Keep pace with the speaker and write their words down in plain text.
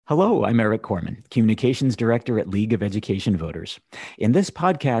Hello, I'm Eric Corman, Communications Director at League of Education Voters. In this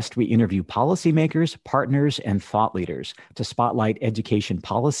podcast, we interview policymakers, partners, and thought leaders to spotlight education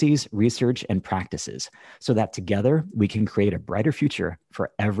policies, research, and practices so that together we can create a brighter future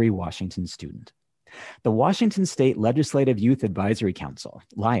for every Washington student. The Washington State Legislative Youth Advisory Council,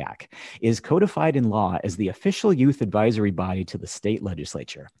 LIAC, is codified in law as the official youth advisory body to the state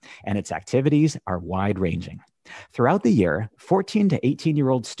legislature, and its activities are wide-ranging. Throughout the year, 14 to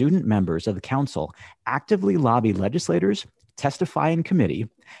 18-year-old student members of the council actively lobby legislators, testify in committee,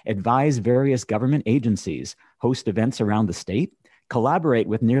 advise various government agencies, host events around the state, collaborate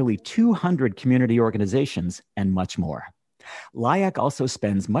with nearly 200 community organizations, and much more. LIAC also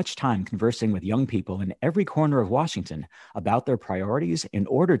spends much time conversing with young people in every corner of Washington about their priorities in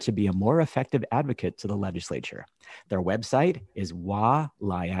order to be a more effective advocate to the legislature. Their website is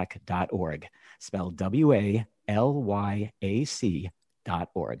walayac.org, spelled WALYAC.org.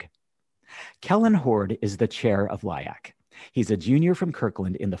 Kellen Hord is the chair of LIAC. He's a junior from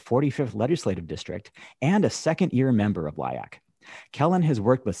Kirkland in the 45th Legislative District and a second-year member of LIAC. Kellen has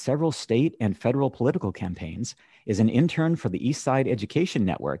worked with several state and federal political campaigns, is an intern for the East Side Education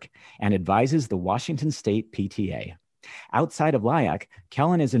Network, and advises the Washington State PTA. Outside of LIAC,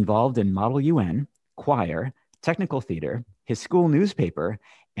 Kellen is involved in Model UN, choir, technical theater, his school newspaper,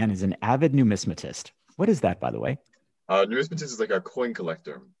 and is an avid numismatist. What is that, by the way? Numismatist is like a coin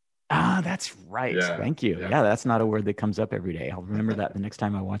collector. Ah, that's right. Yeah, Thank you. yeah. Yeah, that's not a word that comes up every day. I'll remember that the next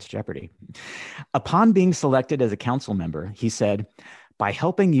time I watch Jeopardy. Upon being selected as a council member, he said, "By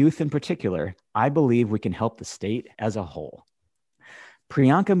helping youth in particular, I believe we can help the state as a whole."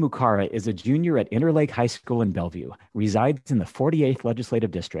 Priyanka Mukara is a junior at Interlake High School in Bellevue, resides in the 48th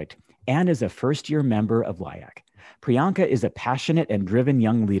Legislative District, and is a first-year member of LIAC. Priyanka is a passionate and driven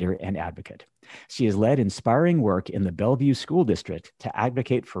young leader and advocate. She has led inspiring work in the Bellevue School District to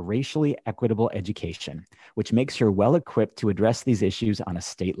advocate for racially equitable education, which makes her well-equipped to address these issues on a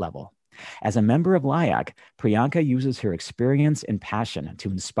state level. As a member of LIAC, Priyanka uses her experience and passion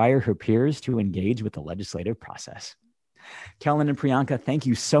to inspire her peers to engage with the legislative process. Kellen and Priyanka, thank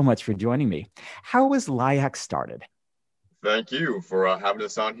you so much for joining me. How was LIAC started? Thank you for having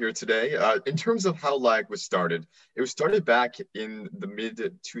us on here today. In terms of how LIAC was started, it was started back in the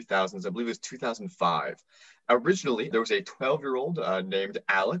mid-2000s. I believe it was 2005. Originally, there was a 12-year-old named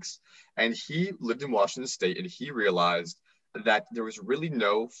Alex, and he lived in Washington State, and he realized that there was really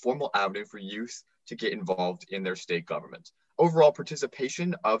no formal avenue for youth to get involved in their state government. Overall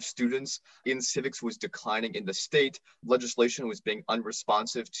participation of students in civics was declining in the state. Legislation was being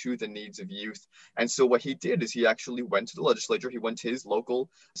unresponsive to the needs of youth. And so what he did is he actually went to the legislature. He went to his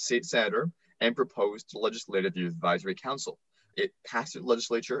local state senator and proposed the Legislative Youth Advisory Council. It passed the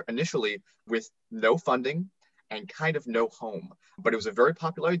legislature initially with no funding and kind of no home. But it was a very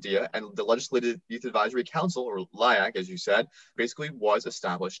popular idea, and the Legislative Youth Advisory Council, or LIAC, as you said, basically was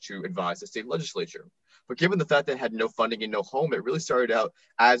established to advise the state legislature. But given the fact that it had no funding and no home, it really started out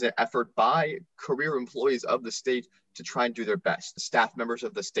as an effort by career employees of the state to try and do their best. Staff members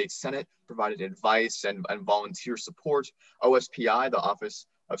of the state Senate provided advice and volunteer support. OSPI, the Office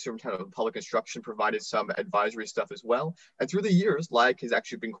of Superintendent of Public Instruction, provided some advisory stuff as well. And through the years, LIAC has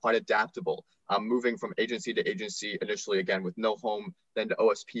actually been quite adaptable, moving from agency to agency, initially again with no home, then to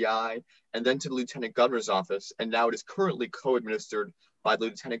OSPI, and then to the Lieutenant Governor's Office. And now it is currently co-administered by the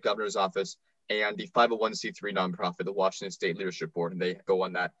Lieutenant Governor's Office and the 501c3 nonprofit, the Washington State Leadership Board, and they go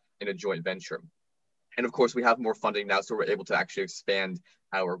on that in a joint venture. And of course, we have more funding now, so we're able to actually expand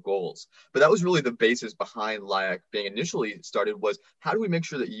our goals. But that was really the basis behind LIAC being initially started, was how do we make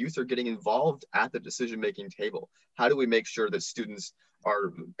sure that youth are getting involved at the decision-making table? How do we make sure that students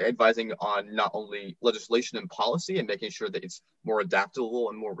are advising on not only legislation and policy and making sure that it's more adaptable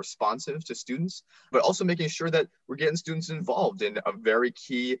and more responsive to students, but also making sure that we're getting students involved in a very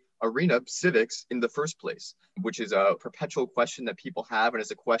key arena, civics, in the first place, which is a perpetual question that people have. And it's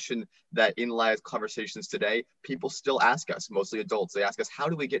a question that in LIAC conversations today, people still ask us, mostly adults. They ask us, how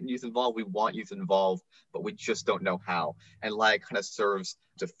do we get youth involved? We want youth involved, but we just don't know how. And LIAC kind of serves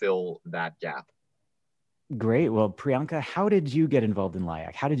to fill that gap. Great. Well, Priyanka, how did you get involved in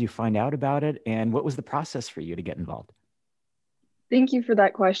LIAC? How did you find out about it? And what was the process for you to get involved? Thank you for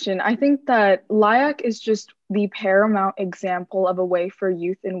that question. I think that LIAC is just the paramount example of a way for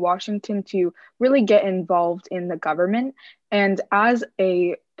youth in Washington to really get involved in the government. And as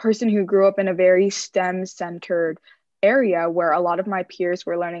a person who grew up in a very STEM-centered area where a lot of my peers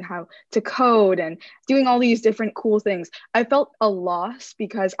were learning how to code and doing all these different cool things, I felt a loss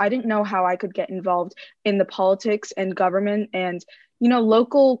because I didn't know how I could get involved in the politics and government and,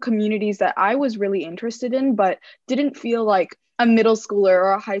 local communities that I was really interested in, but didn't feel like a middle schooler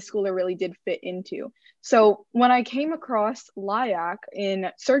or a high schooler really did fit into. So when I came across LIAC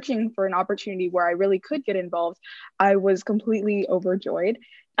in searching for an opportunity where I really could get involved, I was completely overjoyed.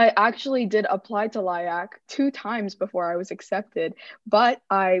 I actually did apply to LIAC 2 times before I was accepted, but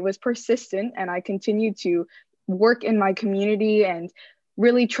I was persistent and I continued to work in my community and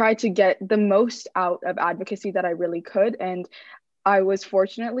really try to get the most out of advocacy that I really could. And I was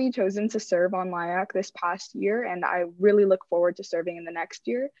fortunately chosen to serve on LIAC this past year, and I really look forward to serving in the next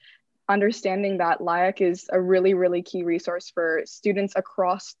year. Understanding that LIAC is a really, really key resource for students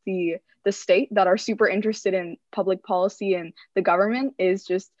across the state that are super interested in public policy and the government is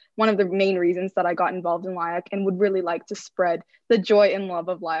just one of the main reasons that I got involved in LIAC, and would really like to spread the joy and love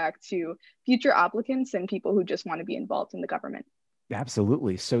of LIAC to future applicants and people who just want to be involved in the government.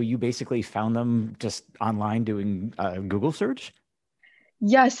 Absolutely. So you basically found them just online doing a Google search?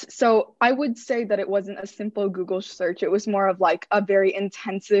 Yes, so I would say that it wasn't a simple Google search. It was more of like a very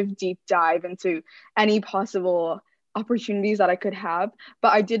intensive deep dive into any possible opportunities that I could have.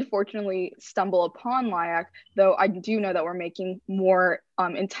 But I did fortunately stumble upon LIAC, though I do know that we're making more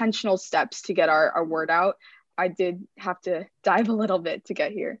intentional steps to get our word out. I did have to dive a little bit to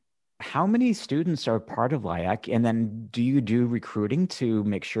get here. How many students are part of LIAC? And then do you do recruiting to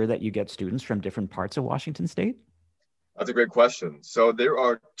make sure that you get students from different parts of Washington State? That's a great question. So there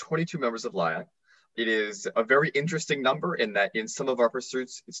are 22 members of LIAC. It is a very interesting number in that in some of our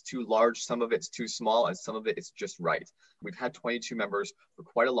pursuits, it's too large, some of it's too small, and some of it is just right. We've had 22 members for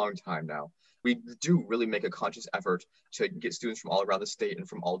quite a long time now. We do really make a conscious effort to get students from all around the state and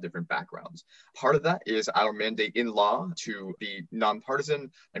from all different backgrounds. Part of that is our mandate in law to be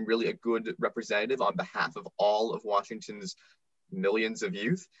nonpartisan and really a good representative on behalf of all of Washington's millions of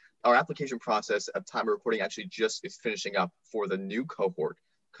youth. Our application process at time of recording actually just is finishing up for the new cohort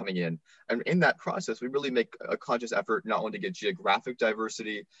coming in. And in that process, we really make a conscious effort not only to get geographic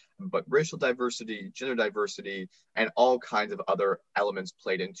diversity, but racial diversity, gender diversity, and all kinds of other elements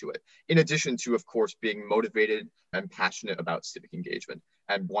played into it. In addition to, of course, being motivated and passionate about civic engagement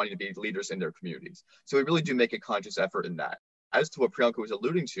and wanting to be leaders in their communities. So we really do make a conscious effort in that. As to what Priyanka was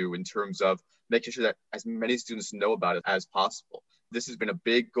alluding to in terms of making sure that as many students know about it as possible. This has been a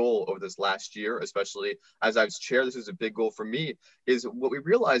big goal over this last year, especially as I was chair. This is a big goal for me, is what we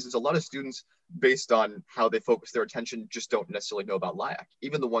realize is a lot of students, based on how they focus their attention, just don't necessarily know about LIAC.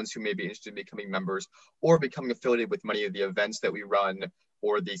 Even the ones who may be interested in becoming members or becoming affiliated with many of the events that we run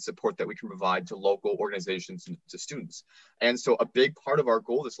or the support that we can provide to local organizations and to students. And so a big part of our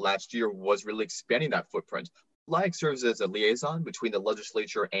goal this last year was really expanding that footprint. LIAC serves as a liaison between the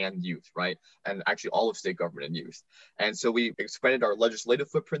legislature and youth, right? And actually all of state government and youth. And so we expanded our legislative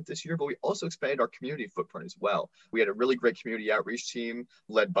footprint this year, but we also expanded our community footprint as well. We had a really great community outreach team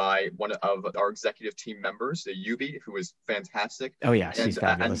led by one of our executive team members, Yubi, who was fantastic. Oh yeah, she's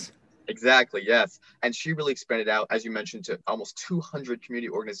fabulous. Exactly, yes. And she really expanded out, as you mentioned, to almost 200 community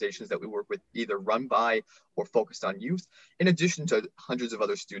organizations that we work with, either run by or focused on youth, in addition to hundreds of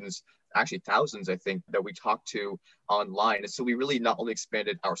other students, actually thousands, I think, that we talked to online. And so we really not only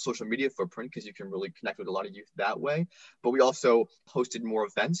expanded our social media footprint, because you can really connect with a lot of youth that way, but we also hosted more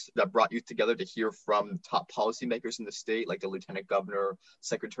events that brought youth together to hear from top policymakers in the state, like the Lieutenant Governor,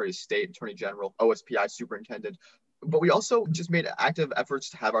 Secretary of State, Attorney General, OSPI Superintendent. But we also just made active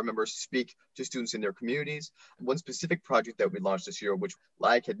efforts to have our members speak to students in their communities. One specific project that we launched this year, which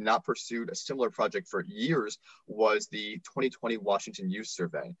LIAC had not pursued a similar project for years, was the 2020 Washington Youth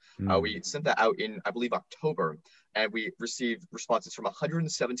Survey. We sent that out in, I believe, October, and we received responses from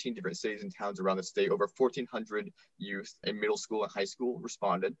 117 different cities and towns around the state. Over 1,400 youth in middle school and high school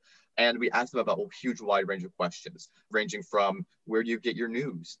responded. And we asked them about a huge wide range of questions, ranging from where do you get your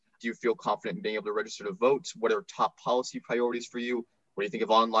news? Do you feel confident in being able to register to vote? What are top policy priorities for you? What do you think of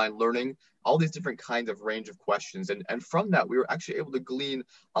online learning? All these different kinds of range of questions. And from that, we were actually able to glean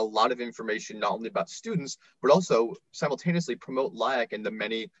a lot of information, not only about students, but also simultaneously promote LIAC and the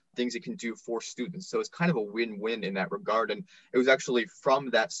many things it can do for students. So it's kind of a win-win in that regard. And it was actually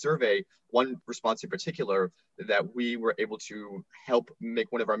from that survey, one response in particular, that we were able to help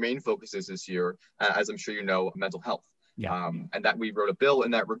make one of our main focuses this year, as I'm sure you know, mental health. Yeah. And that we wrote a bill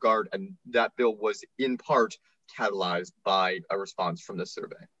in that regard, and that bill was in part catalyzed by a response from this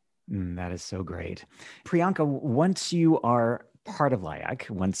survey. That is so great. Priyanka, once you are part of LIAC,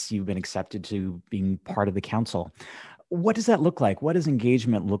 once you've been accepted to being part of the council, what does that look like? What does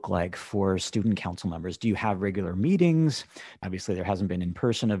engagement look like for student council members? Do you have regular meetings? Obviously, there hasn't been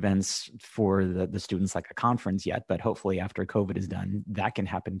in-person events for the students like a conference yet, but hopefully after COVID is done, that can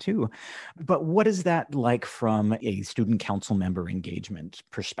happen too. But what is that like from a student council member engagement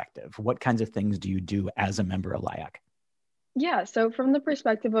perspective? What kinds of things do you do as a member of LIAC? Yeah, so from the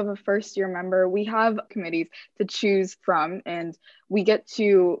perspective of a first year member, we have committees to choose from, and we get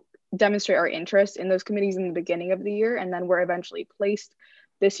to demonstrate our interest in those committees in the beginning of the year, and then we're eventually placed.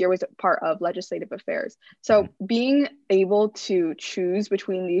 This year was part of legislative affairs. So being able to choose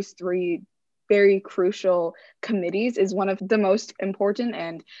between these three very crucial committees is one of the most important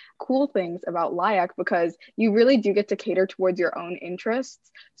and cool things about LIAC, because you really do get to cater towards your own interests.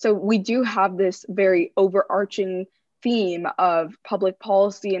 So we do have this very overarching theme of public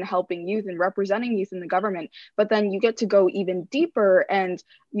policy and helping youth and representing youth in the government, but then you get to go even deeper and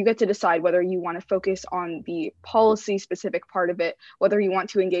you get to decide whether you want to focus on the policy specific part of it, whether you want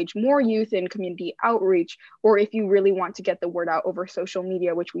to engage more youth in community outreach, or if you really want to get the word out over social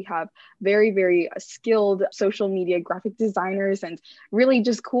media, which we have very, very skilled social media graphic designers and really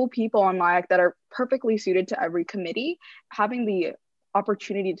just cool people on LIAC that are perfectly suited to every committee. Having the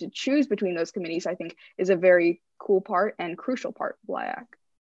opportunity to choose between those committees, I think, is a very cool part and crucial part of LIAC.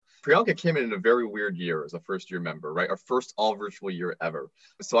 Priyanka came in a very weird year as a first year member, right? Our first all virtual year ever.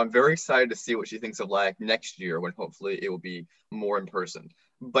 So I'm very excited to see what she thinks of LIAC next year when hopefully it will be more in person.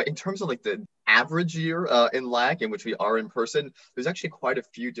 But in terms of like the average year in LIAC in which we are in person, there's actually quite a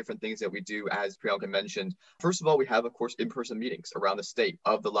few different things that we do, as Priyanka mentioned. First of all, we have, of course, in-person meetings around the state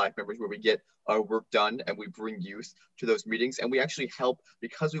of the LIAC members where we get our work done and we bring youth to those meetings. And we actually help,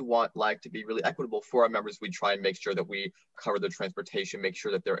 because we want LIAC to be really equitable for our members, we try and make sure that we cover their transportation, make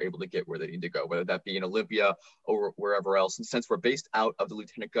sure that they're able to get where they need to go, whether that be in Olympia or wherever else. And since we're based out of the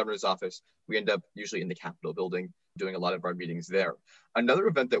Lieutenant Governor's office, we end up usually in the Capitol building doing a lot of our meetings there. Another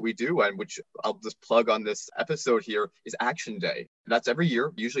event that we do, and which I'll just plug on this episode here, is Action Day. That's every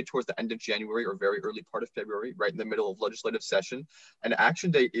year, usually towards the end of January or very early part of February, right in the middle of legislative session. And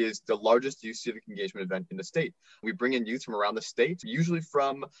Action Day is the largest youth civic engagement event in the state. We bring in youth from around the state, usually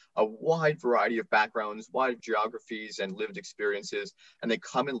from a wide variety of backgrounds, wide geographies and lived experiences, and they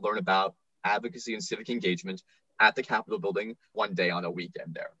come and learn about advocacy and civic engagement at the Capitol building one day on a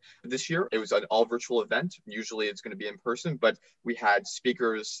weekend there. This year, it was an all virtual event. Usually it's going to be in person, but we had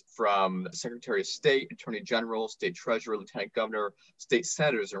speakers from Secretary of State, Attorney General, State Treasurer, Lieutenant Governor, state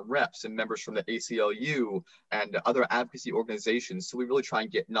senators and reps, and members from the ACLU and other advocacy organizations. So we really try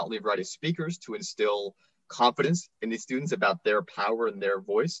and get not only a variety of speakers to instill confidence in these students about their power and their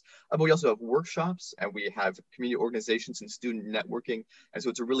voice. But we also have workshops and we have community organizations and student networking. And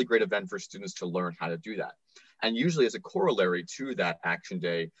so it's a really great event for students to learn how to do that. And usually as a corollary to that Action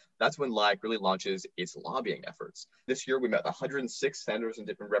Day, that's when LIAC really launches its lobbying efforts. This year, we met 106 senators and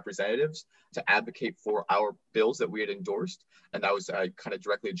different representatives to advocate for our bills that we had endorsed. And that was kind of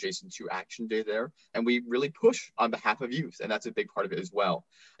directly adjacent to Action Day there. And we really push on behalf of youth, and that's a big part of it as well.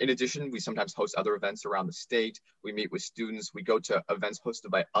 In addition, we sometimes host other events around the state. We meet with students. We go to events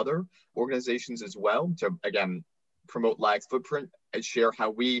hosted by other organizations as well to, again, promote LIAC's footprint and share how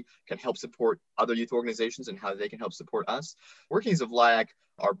we can help support other youth organizations and how they can help support us. Workings of LIAC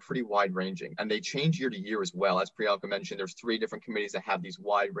are pretty wide ranging and they change year to year as well. As Priyanka mentioned, there's 3 different committees that have these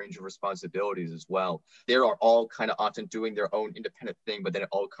wide range of responsibilities as well. They are all kind of often doing their own independent thing, but then it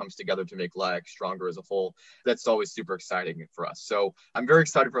all comes together to make LIAC stronger as a whole. That's always super exciting for us. So I'm very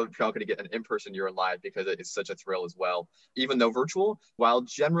excited for Priyanka to get an in-person year in LIAC because it is such a thrill as well. Even though virtual, while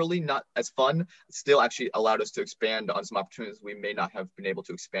generally not as fun, still actually allowed us to expand on some opportunities we may not have been able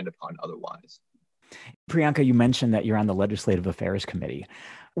to expand upon otherwise. Priyanka, you mentioned that you're on the Legislative Affairs Committee.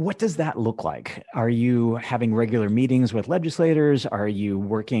 What does that look like? Are you having regular meetings with legislators? Are you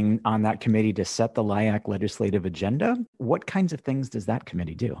working on that committee to set the LIAC legislative agenda? What kinds of things does that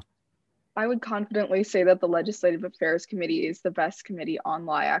committee do? I would confidently say that the Legislative Affairs Committee is the best committee on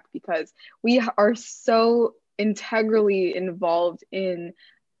LIAC because we are so integrally involved in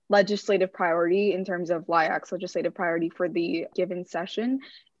legislative priority in terms of LIAC's legislative priority for the given session.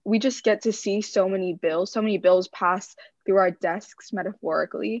 We just get to see so many bills pass through our desks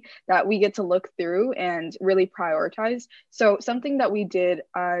metaphorically that we get to look through and really prioritize. So something that we did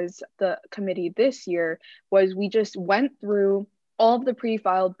as the committee this year was we just went through all of the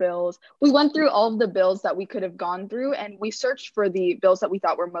pre-filed bills. We went through all of the bills that we could have gone through and we searched for the bills that we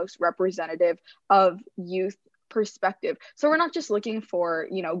thought were most representative of youth perspective. So we're not just looking for,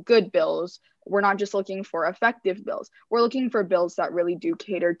 good bills. We're not just looking for effective bills. We're looking for bills that really do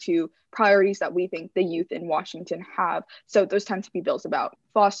cater to priorities that we think the youth in Washington have. So those tend to be bills about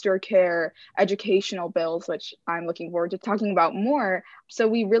foster care, educational bills, which I'm looking forward to talking about more. So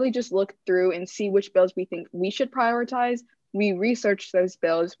we really just look through and see which bills we think we should prioritize. We research those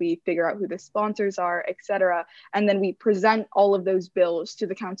bills, we figure out who the sponsors are, et cetera, and then we present all of those bills to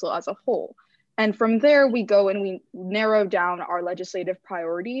the council as a whole. And from there, we go and we narrow down our legislative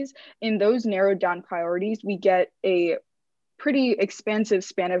priorities. In those narrowed down priorities, we get a pretty expansive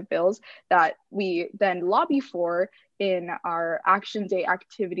span of bills that we then lobby for in our Action Day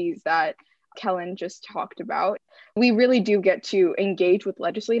activities that Kellen just talked about. We really do get to engage with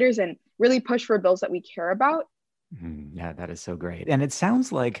legislators and really push for bills that we care about. Yeah, that is so great. And it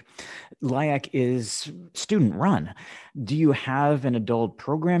sounds like LIAC is student run. Do you have an adult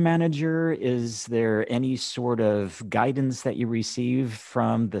program manager? Is there any sort of guidance that you receive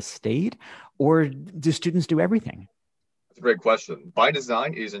from the state? Or do students do everything? That's a great question. By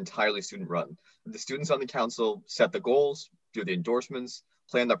design, it is entirely student run. The students on the council set the goals, do the endorsements,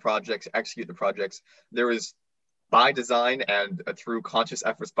 plan the projects, execute the projects. There is, by design and through conscious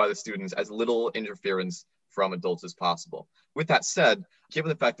efforts by the students, as little interference from adults as possible. With that said, given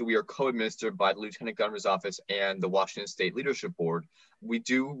the fact that we are co-administered by the Lieutenant Governor's Office and the Washington State Leadership Board, we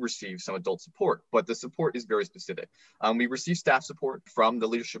do receive some adult support, but the support is very specific. We receive staff support from the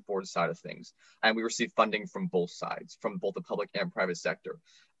Leadership Board side of things, and we receive funding from both sides, from both the public and private sector.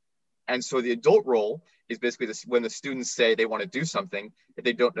 And so the adult role is basically this: when the students say they want to do something, if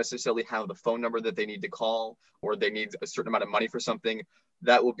they don't necessarily have the phone number that they need to call, or they need a certain amount of money for something,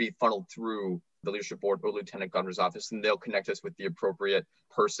 that will be funneled through the Leadership Board or Lieutenant Governor's Office, and they'll connect us with the appropriate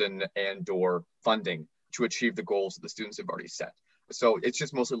person and or funding to achieve the goals that the students have already set. So it's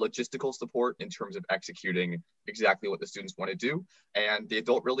just mostly logistical support in terms of executing exactly what the students want to do. And the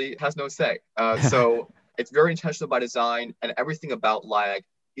adult really has no say. So it's very intentional by design, and everything about LIAC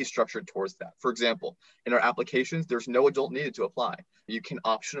is structured towards that. For example, in our applications, there's no adult needed to apply. You can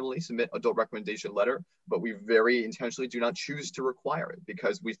optionally submit adult recommendation letter, but we very intentionally do not choose to require it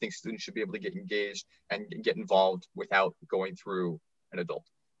because we think students should be able to get engaged and get involved without going through an adult.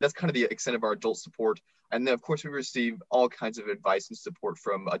 That's kind of the extent of our adult support. And then, of course, we receive all kinds of advice and support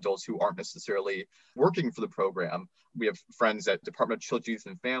from adults who aren't necessarily working for the program. We have friends at Department of Children, Youth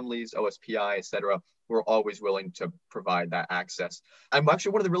and Families, OSPI, et cetera, who are always willing to provide that access. And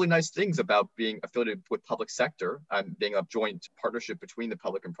actually, one of the really nice things about being affiliated with public sector and being a joint partnership between the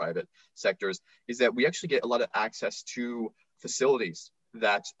public and private sectors is that we actually get a lot of access to facilities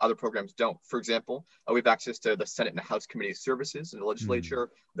that other programs don't. For example, we have access to the Senate and the House Committee Services in the legislature,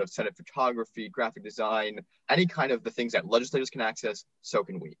 the Senate photography, graphic design, any kind of the things that legislators can access, so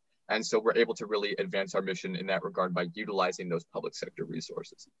can we. And so we're able to really advance our mission in that regard by utilizing those public sector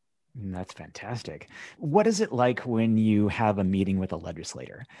resources. That's fantastic. What is it like when you have a meeting with a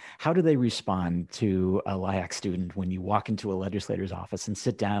legislator? How do they respond to a LIAC student when you walk into a legislator's office and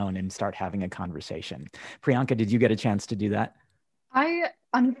sit down and start having a conversation? Priyanka, did you get a chance to do that? I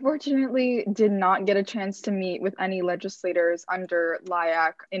unfortunately did not get a chance to meet with any legislators under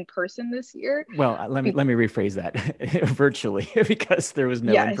LIAC in person this year. Well, let me rephrase that virtually, because there was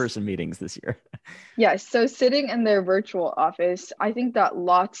no in-person meetings this year. Yes. So sitting in their virtual office, I think that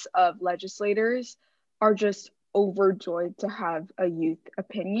lots of legislators are just overjoyed to have a youth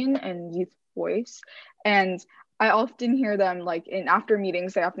opinion and youth voice. And I often hear them, like, in after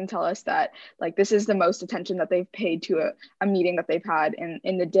meetings, they often tell us that, like, this is the most attention that they've paid to a meeting that they've had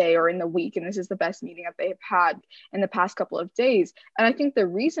in the day or in the week. And this is the best meeting that they've had in the past couple of days. And I think the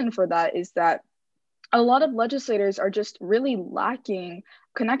reason for that is that a lot of legislators are just really lacking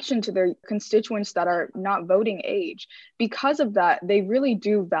connection to their constituents that are not voting age. Because of that, they really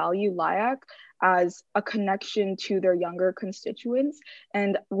do value LIAC as a connection to their younger constituents.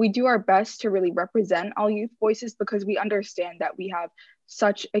 And we do our best to really represent all youth voices because we understand that we have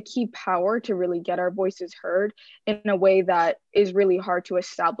such a key power to really get our voices heard in a way that is really hard to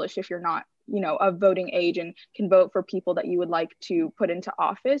establish if you're not, of voting age and can vote for people that you would like to put into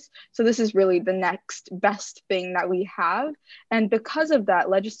office. So this is really the next best thing that we have. And because of that,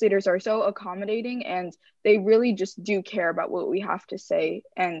 legislators are so accommodating and they really just do care about what we have to say.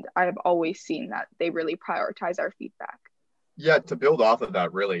 And I have always seen that they really prioritize our feedback. Yeah, to build off of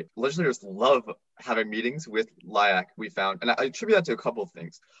that, really, legislators love having meetings with LIAC, we found. And I attribute that to a couple of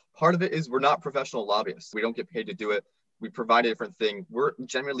things. Part of it is we're not professional lobbyists. We don't get paid to do it. We provide a different thing. We're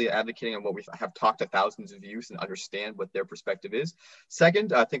generally advocating on what we have talked to thousands of youth and understand what their perspective is.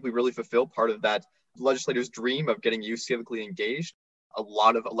 Second, I think we really fulfill part of that legislators' dream of getting youth civically engaged. A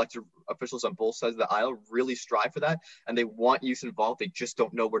lot of elected officials on both sides of the aisle really strive for that, and they want youth involved. They just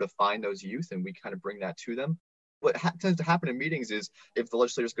don't know where to find those youth, and we kind of bring that to them. What tends to happen in meetings is if the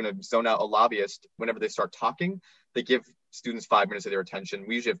legislator is going to zone out a lobbyist, whenever they start talking, they give students 5 minutes of their attention.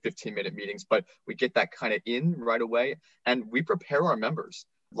 We usually have 15-minute meetings, but we get that kind of in right away. And we prepare our members.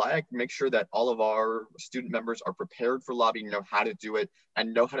 LIAC makes sure that all of our student members are prepared for lobbying, know how to do it,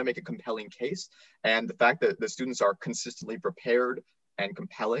 and know how to make a compelling case. And the fact that the students are consistently prepared, and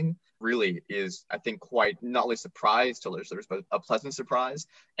compelling really is, I think, quite not only a surprise to legislators, but a pleasant surprise,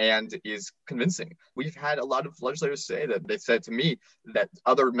 and is convincing. We've had a lot of legislators say that they said to me that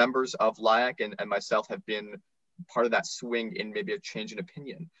other members of LIAC and myself have been part of that swing in maybe a change in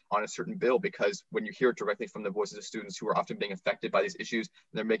opinion on a certain bill, because when you hear it directly from the voices of students who are often being affected by these issues,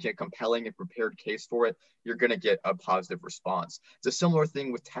 and they're making a compelling and prepared case for it, you're going to get a positive response. It's a similar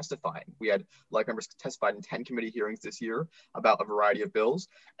thing with testifying. We had LIAC members testified in 10 committee hearings this year about a variety of bills,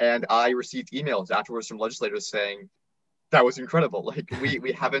 and I received emails afterwards from legislators saying, that was incredible. Like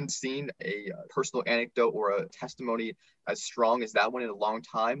we haven't seen a personal anecdote or a testimony as strong as that one in a long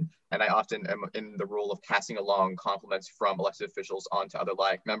time. And I often am in the role of passing along compliments from elected officials onto other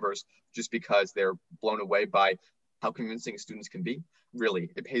LIAC members, just because they're blown away by how convincing students can be. Really,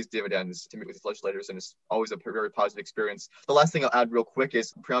 it pays dividends to meet with legislators, and it's always a very positive experience. The last thing I'll add real quick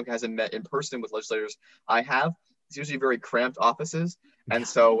is Priyanka hasn't met in person with legislators. I have. It's usually very cramped offices. And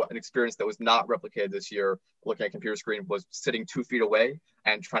so an experience that was not replicated this year, looking at a computer screen, was sitting 2 feet away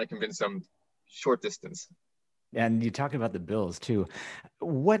and trying to convince them short distance. And you talk about the bills too.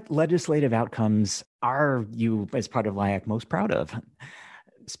 What legislative outcomes are you, as part of LIAC, most proud of?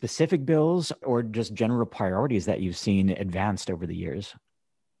 Specific bills or just general priorities that you've seen advanced over the years?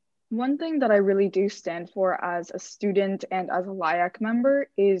 One thing that I really do stand for as a student and as a LIAC member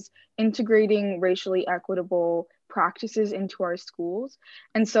is integrating racially equitable practices into our schools.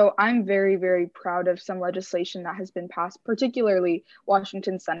 And so I'm very, very proud of some legislation that has been passed, particularly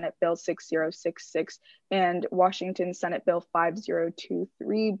Washington Senate Bill 6066 and Washington Senate Bill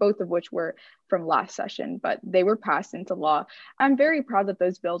 5023, both of which were from last session, but they were passed into law. I'm very proud that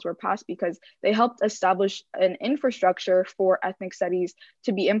those bills were passed because they helped establish an infrastructure for ethnic studies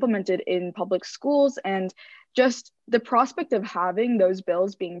to be implemented in public schools. And just the prospect of having those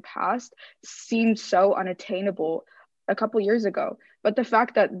bills being passed seemed so unattainable a couple years ago. But the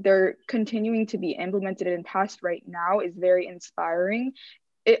fact that they're continuing to be implemented and passed right now is very inspiring.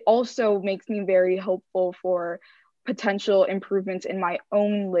 It also makes me very hopeful for potential improvements in my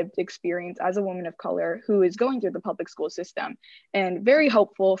own lived experience as a woman of color who is going through the public school system, and very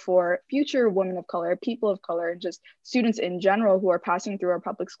hopeful for future women of color, people of color, just students in general who are passing through our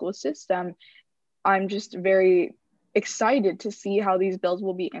public school system. I'm just very excited to see how these bills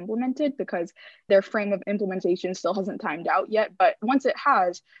will be implemented because their frame of implementation still hasn't timed out yet. But once it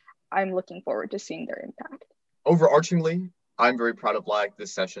has, I'm looking forward to seeing their impact. Overarchingly, I'm very proud of LIAC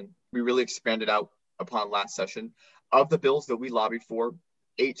this session. We really expanded out upon last session. Of the bills that we lobbied for,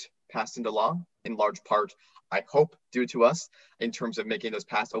 8 passed into law, in large part, I hope, due to us, in terms of making those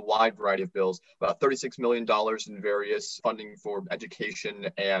pass a wide variety of bills, about $36 million in various funding for education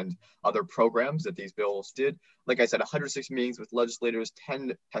and other programs that these bills did. Like I said, 106 meetings with legislators,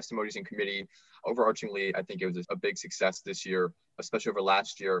 10 testimonies in committee. Overarchingly, I think it was a big success this year, especially over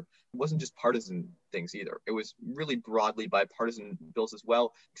last year. It wasn't just partisan things either. It was really broadly bipartisan bills as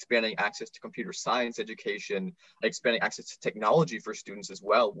well, expanding access to computer science education, expanding access to technology for students as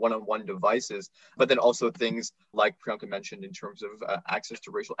well, one-on-one devices, but then also things like Priyanka mentioned in terms of access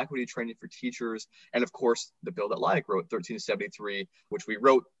to racial equity training for teachers. And of course, the bill that LIAC wrote, 1373, which we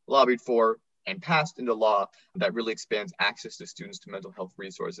wrote, lobbied for, and passed into law, that really expands access to students to mental health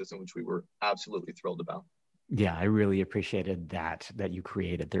resources, and which we were absolutely thrilled about. Yeah, I really appreciated that you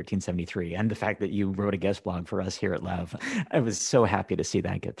created 1373 and the fact that you wrote a guest blog for us here at LEV. I was so happy to see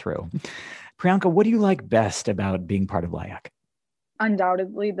that get through. Priyanka, what do you like best about being part of LIAC?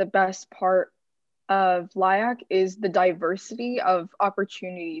 Undoubtedly, the best part of LIAC is the diversity of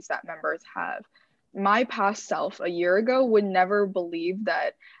opportunities that members have. My past self a year ago would never believe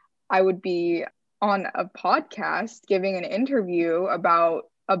that I would be on a podcast giving an interview about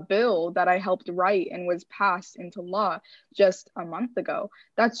a bill that I helped write and was passed into law just a month ago.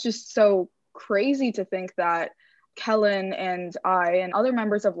 That's just so crazy to think that Kellen and I and other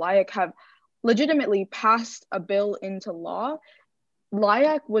members of LIAC have legitimately passed a bill into law.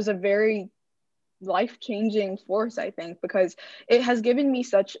 LIAC was a very life-changing force, I think, because it has given me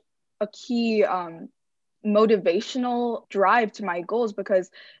such a key motivational drive to my goals,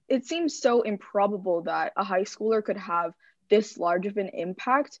 because it seems so improbable that a high schooler could have this large of an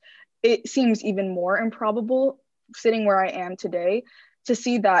impact. It seems even more improbable sitting where I am today to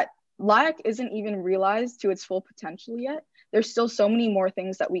see that LIAC isn't even realized to its full potential yet. There's still so many more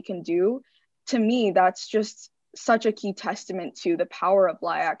things that we can do. To me, that's just such a key testament to the power of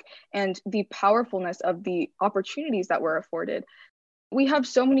LIAC and the powerfulness of the opportunities that we're afforded. We have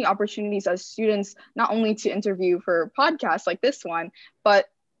so many opportunities as students, not only to interview for podcasts like this one, but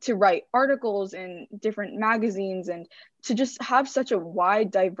to write articles in different magazines and to just have such a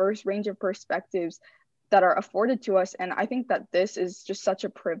wide, diverse range of perspectives that are afforded to us. And I think that this is just such a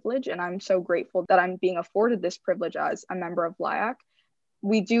privilege. And I'm so grateful that I'm being afforded this privilege as a member of LIAC.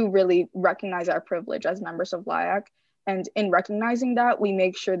 We do really recognize our privilege as members of LIAC. And in recognizing that, we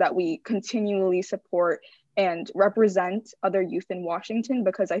make sure that we continually support and represent other youth in Washington,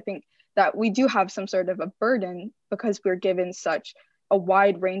 because I think that we do have some sort of a burden because we're given such a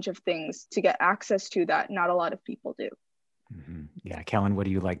wide range of things to get access to that not a lot of people do. Mm-hmm. Yeah. Kellen, what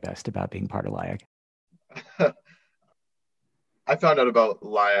do you like best about being part of LIAC? I found out about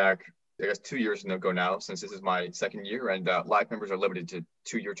LIAC, I guess, 2 years ago now, since this is my second year, and LIAC members are limited to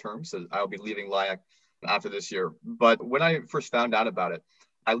 2-year terms. So I'll be leaving LIAC after this year. But when I first found out about it,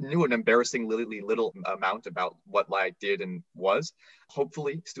 I knew an embarrassingly little amount about what LIAC did and was.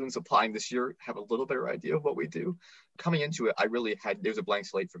 Hopefully, students applying this year have a little better idea of what we do. Coming into it, there was a blank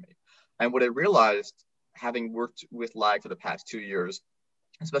slate for me. And what I realized, having worked with LIAC for the past 2 years,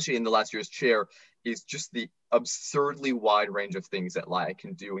 especially in the last year's chair, is just the absurdly wide range of things that LIAC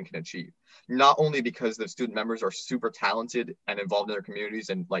can do and can achieve. Not only because the student members are super talented and involved in their communities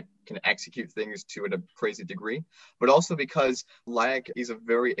and can execute things to a crazy degree, but also because LIAC is a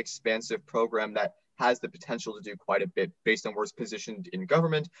very expansive program that has the potential to do quite a bit based on where it's positioned in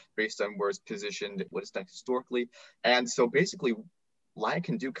government, based on where it's positioned, what it's done historically. And so basically, LIAC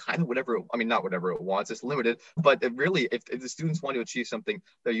can do kind of whatever, not whatever it wants, it's limited, but really, if the students want to achieve something,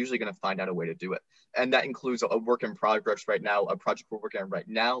 they're usually going to find out a way to do it. And that includes a work in progress right now, a project we're working on right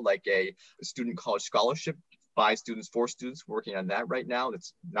now, like a student college scholarship, 5 students, 4 students working on that right now.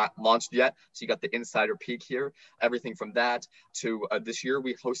 That's not launched yet. So you got the insider peek here. Everything from that to this year,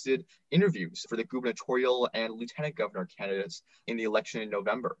 we hosted interviews for the gubernatorial and lieutenant governor candidates in the election in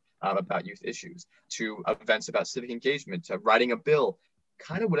November about youth issues, to events about civic engagement, to writing a bill.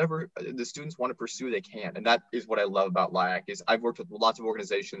 Kind of whatever the students want to pursue, they can. And that is what I love about LIAC. Is I've worked with lots of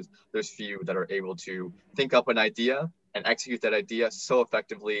organizations. There's few that are able to think up an idea and execute that idea so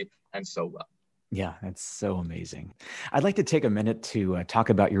effectively and so well. Yeah, that's so amazing. I'd like to take a minute to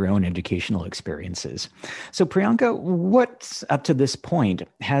talk about your own educational experiences. So Priyanka, what up to this point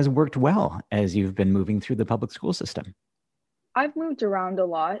has worked well as you've been moving through the public school system? I've moved around a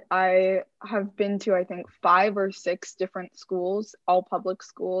lot. I have been to, I think, 5 or 6 different schools, all public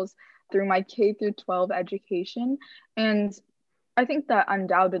schools, through my K through 12 education. And I think that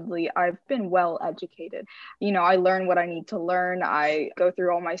undoubtedly I've been well educated. I learn what I need to learn. I go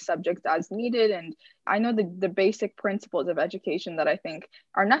through all my subjects as needed. And I know the basic principles of education that I think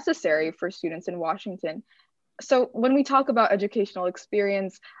are necessary for students in Washington. So when we talk about educational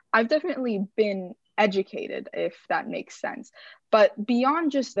experience, I've definitely been educated, if that makes sense. But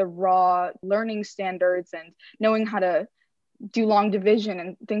beyond just the raw learning standards and knowing how to do long division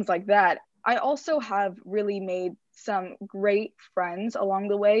and things like that, I also have really made some great friends along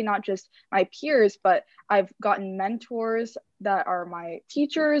the way, not just my peers, but I've gotten mentors that are my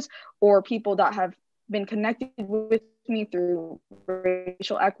teachers or people that have been connected with me through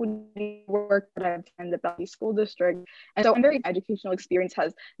racial equity work that I've done in the Bellevue School District. And so my educational experience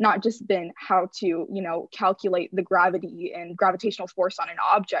has not just been how to, calculate the gravity and gravitational force on an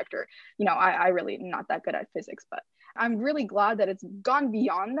object, or, I really am not that good at physics, but I'm really glad that it's gone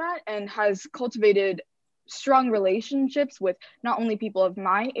beyond that and has cultivated strong relationships with not only people of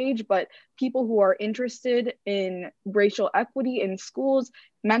my age, but people who are interested in racial equity in schools,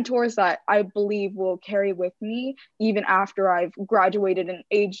 mentors that I believe will carry with me even after I've graduated and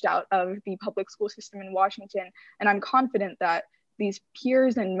aged out of the public school system in Washington. And I'm confident that these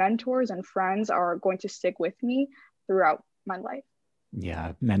peers and mentors and friends are going to stick with me throughout my life.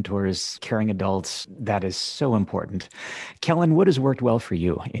 Yeah, mentors, caring adults, that is so important. Kellen, what has worked well for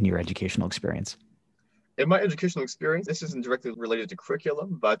you in your educational experience? In my educational experience, this isn't directly related to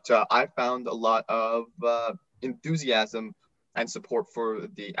curriculum, but I found a lot of enthusiasm and support for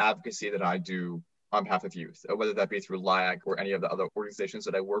the advocacy that I do on behalf of youth, whether that be through LIAC or any of the other organizations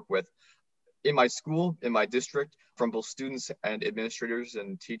that I work with. In my school, in my district, from both students and administrators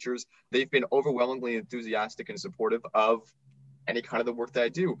and teachers, they've been overwhelmingly enthusiastic and supportive of any kind of the work that I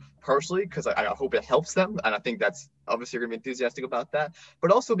do, partially because I hope it helps them. And I think that's obviously going to be enthusiastic about that,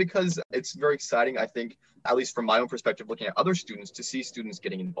 but also because it's very exciting, I think, at least from my own perspective, looking at other students, to see students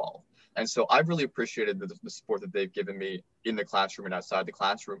getting involved. And so I've really appreciated the support that they've given me in the classroom and outside the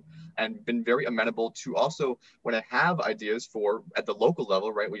classroom, and been very amenable to also when I have ideas for at the local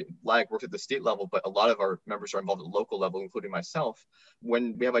level, right? We worked at the state level, but a lot of our members are involved at the local level, including myself.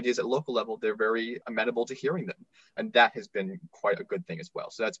 When we have ideas at local level, they're very amenable to hearing them. And that has been quite a good thing as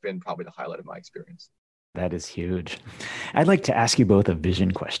well. So that's been probably the highlight of my experience. That is huge. I'd like to ask you both a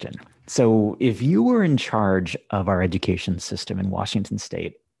vision question. So if you were in charge of our education system in Washington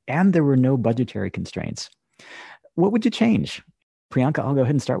State and there were no budgetary constraints. What would you change? Priyanka, I'll go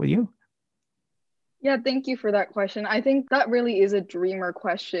ahead and start with you. Yeah, thank you for that question. I think that really is a dreamer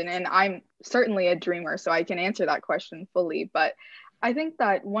question, and I'm certainly a dreamer, so I can answer that question fully. But I think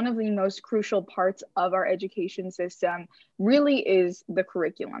that one of the most crucial parts of our education system really is the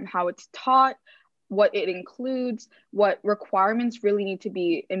curriculum, how it's taught, what it includes, what requirements really need to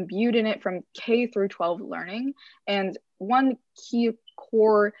be imbued in it from K through 12 learning. And one key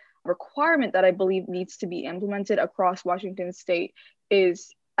core requirement that I believe needs to be implemented across Washington State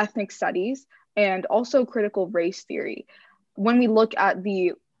is ethnic studies and also critical race theory. When we look at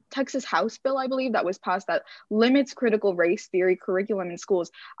the Texas House bill, I believe, that was passed that limits critical race theory curriculum in schools,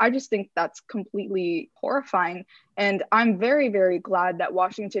 I just think that's completely horrifying. And I'm very, very glad that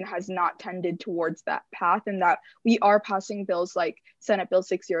Washington has not tended towards that path and that we are passing bills like Senate Bill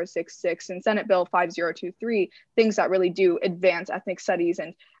 6066 and Senate Bill 5023, things that really do advance ethnic studies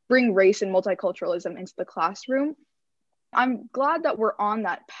and bring race and multiculturalism into the classroom. I'm glad that we're on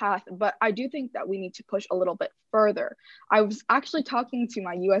that path, but I do think that we need to push a little bit further. I was actually talking to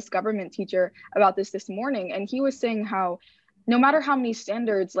my US government teacher about this morning, and he was saying how no matter how many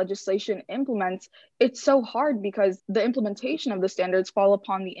standards legislation implements, it's so hard because the implementation of the standards fall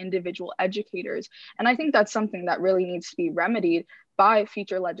upon the individual educators. And I think that's something that really needs to be remedied by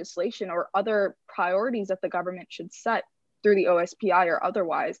future legislation or other priorities that the government should set through the OSPI or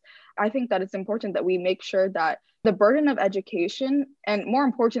otherwise. I think that it's important that we make sure that the burden of education, and more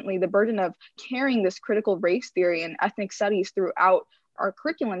importantly, the burden of carrying this critical race theory and ethnic studies throughout our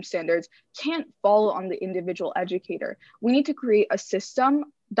curriculum standards, can't fall on the individual educator. We need to create a system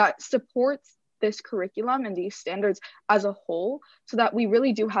that supports this curriculum and these standards as a whole, so that we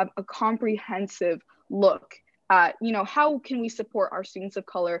really do have a comprehensive look at, how can we support our students of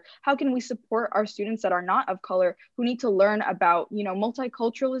color? How can we support our students that are not of color who need to learn about,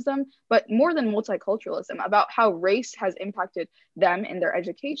 multiculturalism, but more than multiculturalism, about how race has impacted them in their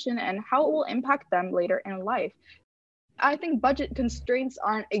education and how it will impact them later in life. I think budget constraints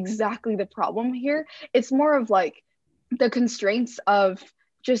aren't exactly the problem here. It's more of like the constraints of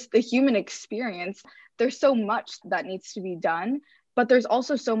just the human experience. There's so much that needs to be done, but there's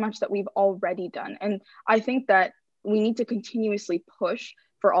also so much that we've already done. And I think that we need to continuously push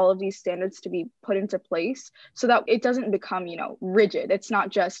for all of these standards to be put into place so that it doesn't become, rigid. It's not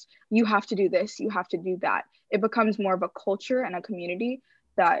just, you have to do this, you have to do that. It becomes more of a culture and a community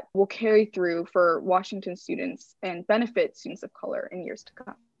that will carry through for Washington students and benefit students of color in years to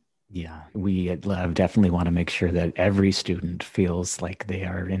come. Yeah, we definitely want to make sure that every student feels like they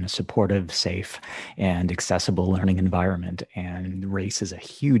are in a supportive, safe, and accessible learning environment. And race is a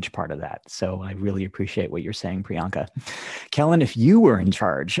huge part of that. So I really appreciate what you're saying, Priyanka. Kellen, if you were in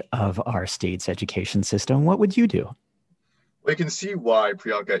charge of our state's education system, what would you do? Well, you can see why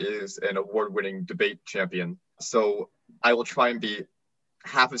Priyanka is an award-winning debate champion. So I will try and be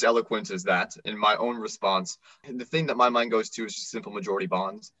half as eloquent as that in my own response. And the thing that my mind goes to is just simple majority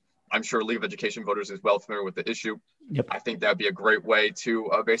bonds. I'm sure League of Education Voters is well familiar with the issue. Yep. I think that'd be a great way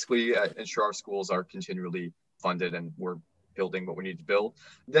to basically ensure our schools are continually funded and we're building what we need to build.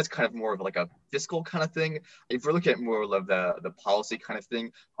 That's kind of more of like a fiscal kind of thing. If we're looking at more of the policy kind of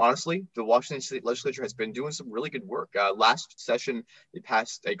thing, honestly, the Washington State Legislature has been doing some really good work. Last session, it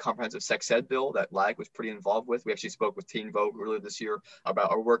passed a comprehensive sex ed bill that LAG was pretty involved with. We actually spoke with Teen Vogue earlier this year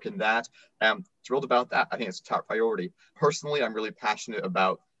about our work in that. Thrilled about that. I think it's a top priority. Personally, I'm really passionate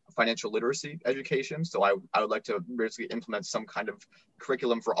about financial literacy education. So I would like to basically implement some kind of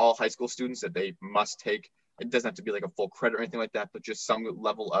curriculum for all high school students that they must take. It doesn't have to be like a full credit or anything like that, but just some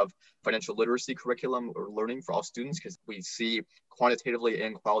level of financial literacy curriculum or learning for all students, because we see quantitatively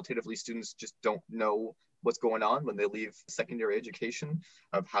and qualitatively students just don't know what's going on when they leave secondary education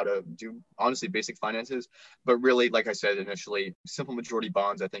of how to do, honestly, basic finances. But really, like I said initially, simple majority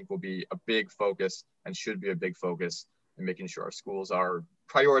bonds, I think, will be a big focus and should be a big focus in making sure our schools are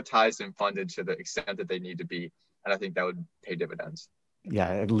prioritized and funded to the extent that they need to be. And I think that would pay dividends.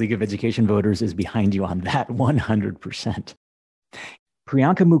 Yeah, League of Education Voters is behind you on that 100%.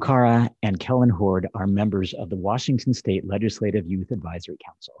 Priyanka Mukkara and Kellen Hord are members of the Washington State Legislative Youth Advisory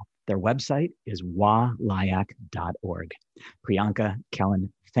Council. Their website is walayak.org. Priyanka,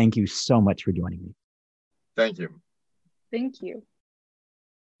 Kellen, thank you so much for joining me. Thank you. Thank you.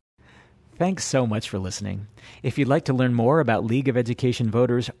 Thanks so much for listening. If you'd like to learn more about League of Education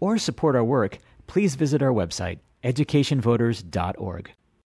Voters or support our work, please visit our website, educationvoters.org.